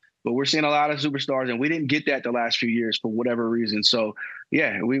are out, but we're seeing a lot of superstars, and we didn't get that the last few years for whatever reason. So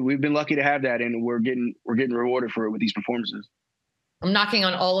yeah, we've been lucky to have that, and we're getting rewarded for it with these performances. I'm knocking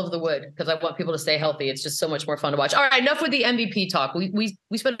on all of the wood because I want people to stay healthy. It's just so much more fun to watch. All right, enough with the MVP talk. We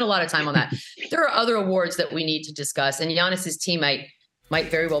spent a lot of time on that. There are other awards that we need to discuss, and Giannis's teammate might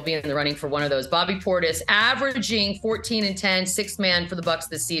very well be in the running for one of those. Bobby Portis averaging 14 and 10, 6th man for the Bucks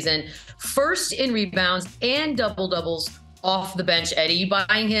this season, 1st in rebounds and double doubles off the bench. Eddie, you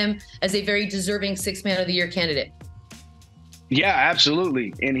buying him as a very deserving 6th man of the year candidate? Yeah,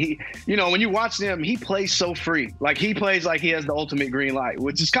 absolutely. And he, when you watch him, he plays so free. Like he plays like he has the ultimate green light,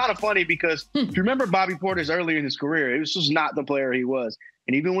 which is kind of funny because if you remember Bobby Portis earlier in his career, it was just not the player he was.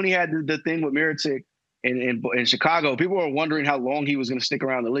 And even when he had the thing with Mirotic in Chicago, people were wondering how long he was going to stick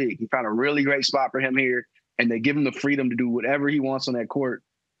around the league. He found a really great spot for him here, and they give him the freedom to do whatever he wants on that court.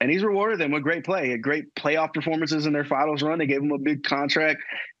 And he's rewarded them with great play. He had great playoff performances in their finals run. They gave him a big contract.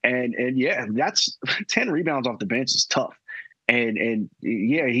 And yeah, that's 10 rebounds off the bench is tough. And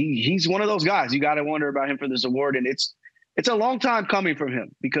yeah, he's one of those guys. You got to wonder about him for this award. And it's it's a long time coming from him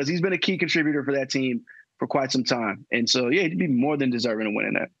because he's been a key contributor for that team for quite some time. And so, yeah, he'd be more than deserving of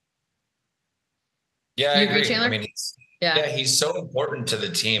winning that. Yeah, I agree. Chandler? I mean, he's so important to the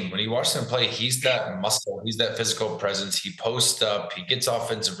team. When you watch him play, he's that muscle, he's that physical presence. He posts up, he gets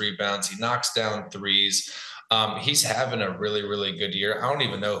offensive rebounds, he knocks down threes. He's having a really, really good year. I don't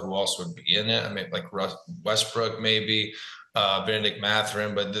even know who else would be in it. I mean, like Westbrook, maybe, Benedict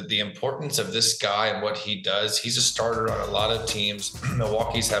Mathurin, but the importance of this guy and what he does, he's a starter on a lot of teams.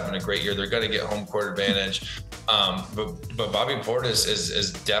 Milwaukee's having a great year. They're going to get home court advantage. But Bobby Portis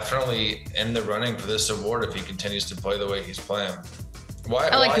is definitely in the running for this award if he continues to play the way he's playing.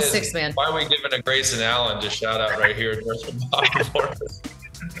 I like the sixth man. Why are we giving a Grayson Allen just shout out right here to Bobby Portis?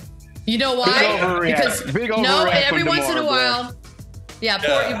 You know why? Because every once in a while,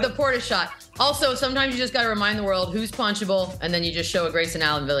 the Portis shot. Also, sometimes you just got to remind the world who's punchable, and then you just show a Grayson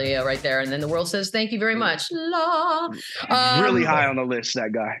Allen video right there, and then the world says, "Thank you very much." Really high on the list,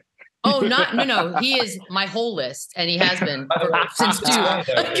 that guy. Oh, no. He is my whole list, and he has been since 2.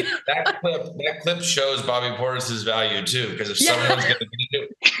 That clip shows Bobby Portis' value too, because if someone's going to beat it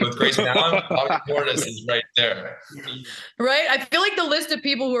with Grayson Allen, Bobby Portis is right there. Right? I feel like the list of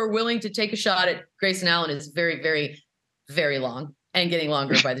people who are willing to take a shot at Grayson Allen is very, very, very long and getting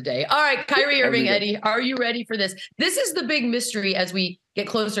longer by the day. All right, Kyrie Irving, Eddie, are you ready for this? This is the big mystery as we get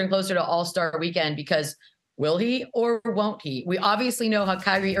closer and closer to All-Star Weekend, because will he or won't he? We obviously know how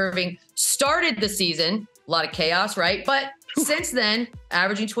Kyrie Irving started the season. A lot of chaos, right? But since then,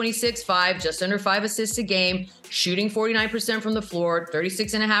 averaging 26.5, just under 5 assists a game, shooting 49% from the floor,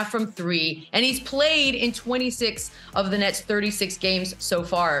 36.5 from 3, and he's played in 26 of the Nets' 36 games so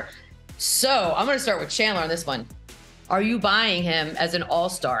far. So I'm going to start with Chandler on this one. Are you buying him as an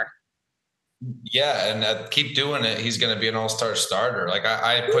all-star? Yeah, and keep doing it. He's going to be an all-star starter. Like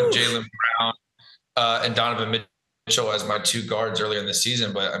I put Jaylen Brown and Donovan Mitchell as my 2 guards earlier in the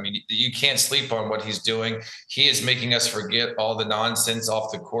season, but I mean, you can't sleep on what he's doing. He is making us forget all the nonsense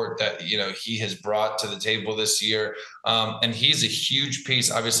off the court that, he has brought to the table this year. And he's a huge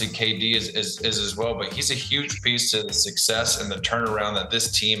piece. Obviously KD is as well, but he's a huge piece to the success and the turnaround that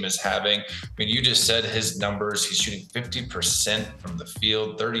this team is having. I mean, you just said his numbers. He's shooting 50% from the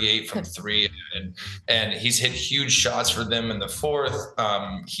field, 38 from 3, and he's hit huge shots for them in the fourth.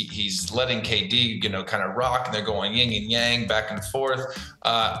 He's letting KD, kind of rock, and they're going yin and yang back and forth.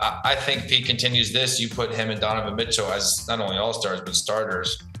 I think if he continues this, you put him and Donovan Mitchell as not only all-stars, but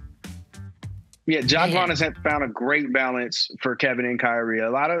starters. Yeah, John Vaughn has found a great balance for Kevin and Kyrie.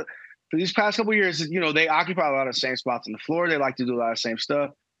 For these past couple of years, they occupy a lot of the same spots on the floor. They like to do a lot of the same stuff.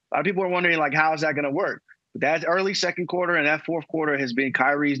 A lot of people are wondering, how is that going to work? But that early second quarter and that fourth quarter has been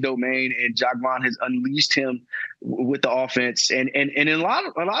Kyrie's domain, and Jacque Vaughn has unleashed him with the offense. And in a lot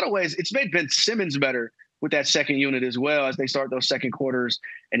of ways, it's made Ben Simmons better with that second unit as well as they start those second quarters.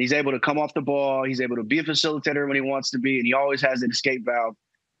 And he's able to come off the ball. He's able to be a facilitator when he wants to be, and he always has an escape valve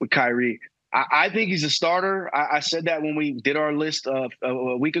with Kyrie. I think he's a starter. I said that when we did our list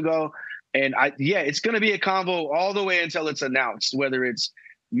a week ago. And it's going to be a combo all the way until it's announced, whether it's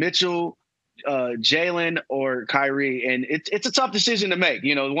Mitchell, Jaylen, or Kyrie. And it's a tough decision to make.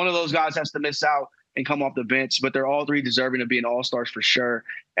 One of those guys has to miss out and come off the bench, but they're all 3 deserving of being all-stars for sure.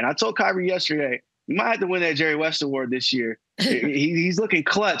 And I told Kyrie yesterday, you might have to win that Jerry West Award this year. He's looking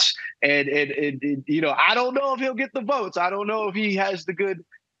clutch. And I don't know if he'll get the votes. I don't know if he has the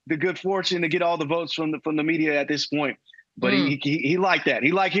good fortune to get all the votes from the media at this point. But he liked that.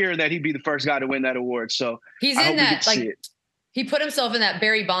 He liked hearing that he'd be the first guy to win that award. So he's in that, he put himself in that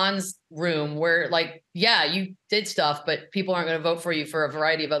Barry Bonds room where, you did stuff, but people aren't going to vote for you for a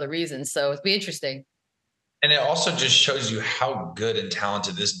variety of other reasons. So it'll be interesting. And it also just shows you how good and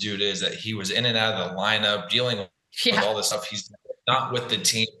talented this dude is, that he was in and out of the lineup, dealing with all this stuff. He's not with the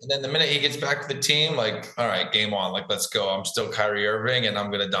team. And then the minute he gets back to the team, all right, game on, let's go. I'm still Kyrie Irving, and I'm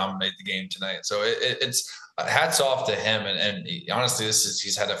going to dominate the game tonight. So it's hats off to him. And honestly,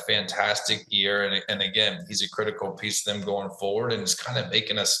 he's had a fantastic year. And again, he's a critical piece of them going forward, and it's kind of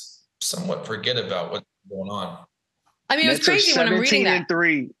making us somewhat forget about what's going on. I mean, it was crazy when I'm reading that.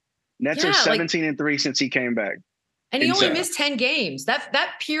 17-3. Nets are 17-3 since he came back. And he only missed 10 games.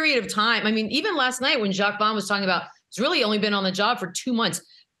 That period of time. I mean, even last night when Jacque Vaughn was talking about he's really only been on the job for 2 months,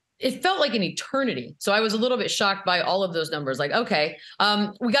 it felt like an eternity. So I was a little bit shocked by all of those numbers. Okay,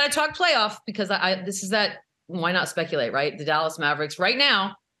 we got to talk playoff, because this is that. Why not speculate, right? The Dallas Mavericks right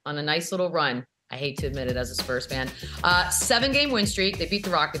now on a nice little run. I hate to admit it as a Spurs fan. 7-game win streak. They beat the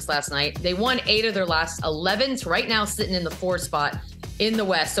Rockets last night. They won 8 of their last 11. So right now sitting in the 4th spot in the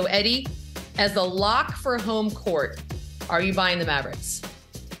West. So Eddie, as the lock for home court, are you buying the Mavericks?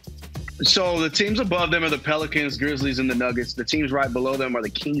 So the teams above them are the Pelicans, Grizzlies, and the Nuggets. The teams right below them are the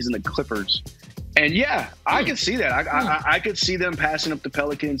Kings and the Clippers. And yeah, I can see that. I could see them passing up the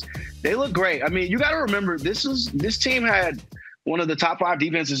Pelicans. They look great. I mean, you got to remember, this team had one of the top 5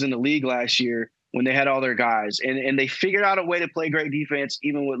 defenses in the league last year when they had all their guys. And they figured out a way to play great defense,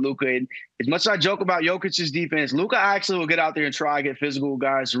 even with Luka. And as much as I joke about Jokic's defense, Luka actually will get out there and try to get physical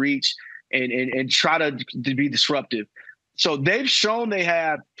guys reach and try to be disruptive. So they've shown they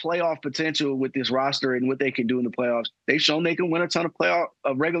have playoff potential with this roster and what they can do in the playoffs. They've shown they can win a ton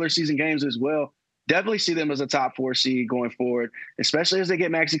of regular season games as well. Definitely see them as a top 4 seed going forward, especially as they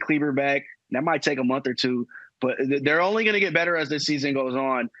get Maxi Kleber back. That might take a month or two, but they're only going to get better as this season goes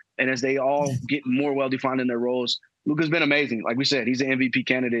on and as they all get more well-defined in their roles. Luka's been amazing. Like we said, he's an MVP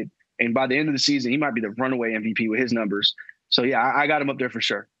candidate, and by the end of the season, he might be the runaway MVP with his numbers. So, yeah, I got him up there for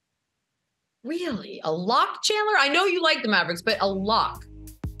sure. Really? A lock, Chandler? I know you like the Mavericks, but a lock.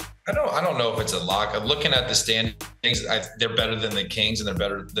 I don't know if it's a lock. I'm looking at the standings. They're better than the Kings and they're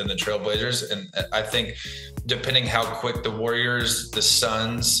better than the Trailblazers. And I think depending how quick the Warriors, the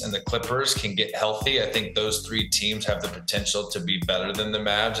Suns, and the Clippers can get healthy, I think those 3 teams have the potential to be better than the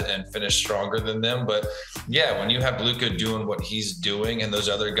Mavs and finish stronger than them. But yeah, when you have Luka doing what he's doing and those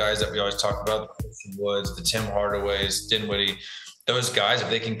other guys that we always talk about, the Christian Woods, the Tim Hardaway's, Dinwiddie, those guys, if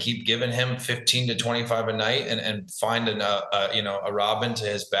they can keep giving him 15 to 25 a night and find a Robin to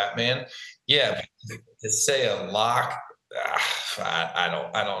his Batman, yeah, to say a lock, I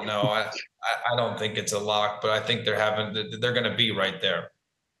don't know. I don't think it's a lock, but I think they're going to be right there.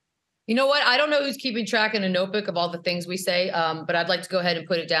 You know what? I don't know who's keeping track in a notebook of all the things we say, but I'd like to go ahead and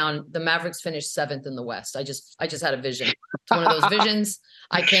put it down. The Mavericks finished 7th in the West. I just had a vision. It's one of those visions.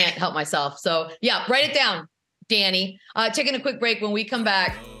 I can't help myself. So yeah, write it down, Danny. Taking a quick break. When we come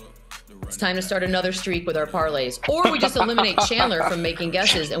back, it's time to start another streak with our parlays, or we just eliminate Chandler from making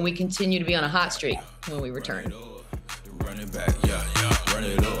guesses and we continue to be on a hot streak when we return. Run it back, yeah. Run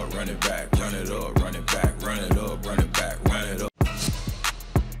it up, run it back, run it up, run it back, run it up, run it back, run it up.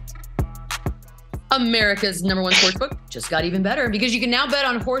 America's #1 sportsbook just got even better because you can now bet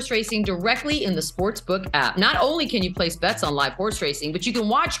on horse racing directly in the sportsbook app. Not only can you place bets on live horse racing, but you can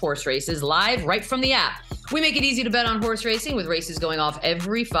watch horse races live right from the app. We make it easy to bet on horse racing with races going off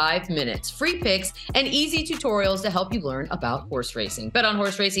every 5 minutes, free picks, and easy tutorials to help you learn about horse racing. Bet on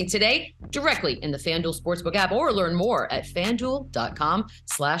horse racing today directly in the FanDuel Sportsbook app or learn more at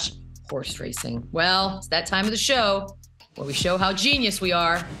FanDuel.com/horse racing. Well, it's that time of the show where we show how genius we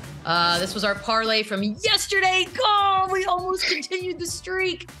are. This was our parlay from yesterday. Oh, we almost continued the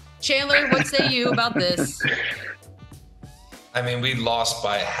streak. Chandler, what say you about this? I mean, we lost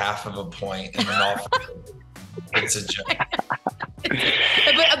by half of a point and then it's a joke.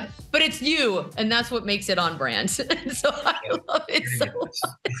 But it's you, and that's what makes it on brand. So I love it so much.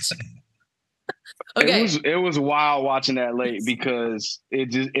 Okay. It was wild watching that late because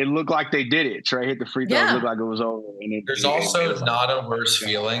it looked like they did it. Trey hit the free throw, it looked like it was over. And there's also not a worse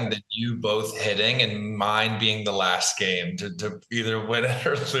feeling than you both hitting and mine being the last game to either win it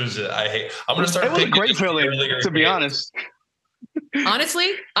or lose it. I'm going to start. It was a great feeling, to be honest.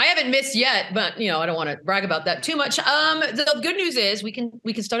 Honestly, I haven't missed yet, but I don't want to brag about that too much. The good news is we can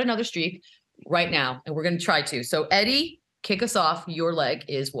start another streak right now, and we're going to try to. So Eddie, kick us off. Your leg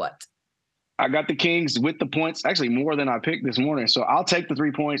is what? I got the Kings with the points, actually more than I picked this morning. So I'll take the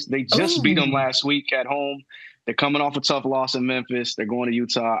 3 points. They just beat them last week at home. They're coming off a tough loss in Memphis. They're going to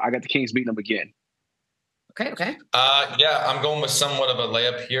Utah. I got the Kings beating them again. Okay. Yeah, I'm going with somewhat of a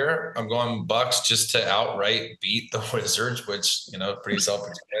layup here. I'm going Bucks just to outright beat the Wizards, which, pretty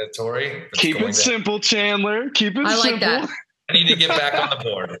self-explanatory. Keep it simple, Chandler. Keep it simple. I like that. I need to get back on the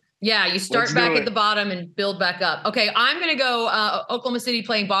board. Yeah, you start back at the bottom and build back up. Okay, I'm going to go Oklahoma City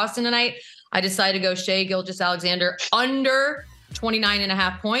playing Boston tonight. I decided to go Shai Gilgeous-Alexander under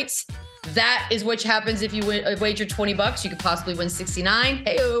 29.5 points. That is what happens if you wager $20. You could possibly win 69.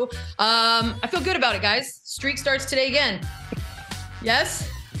 Hey-o. I feel good about it, guys. Streak starts today again. Yes?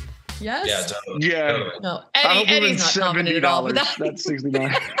 Yeah, totally. Yeah. No, Eddie's not confident at all. But that's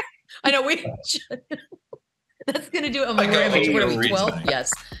 69. I know we should. That's going to do it. What are we, 12?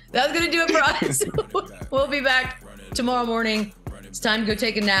 Yes. That's going to do it for us. We'll be back tomorrow morning. It's time to go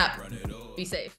take a nap. Be safe.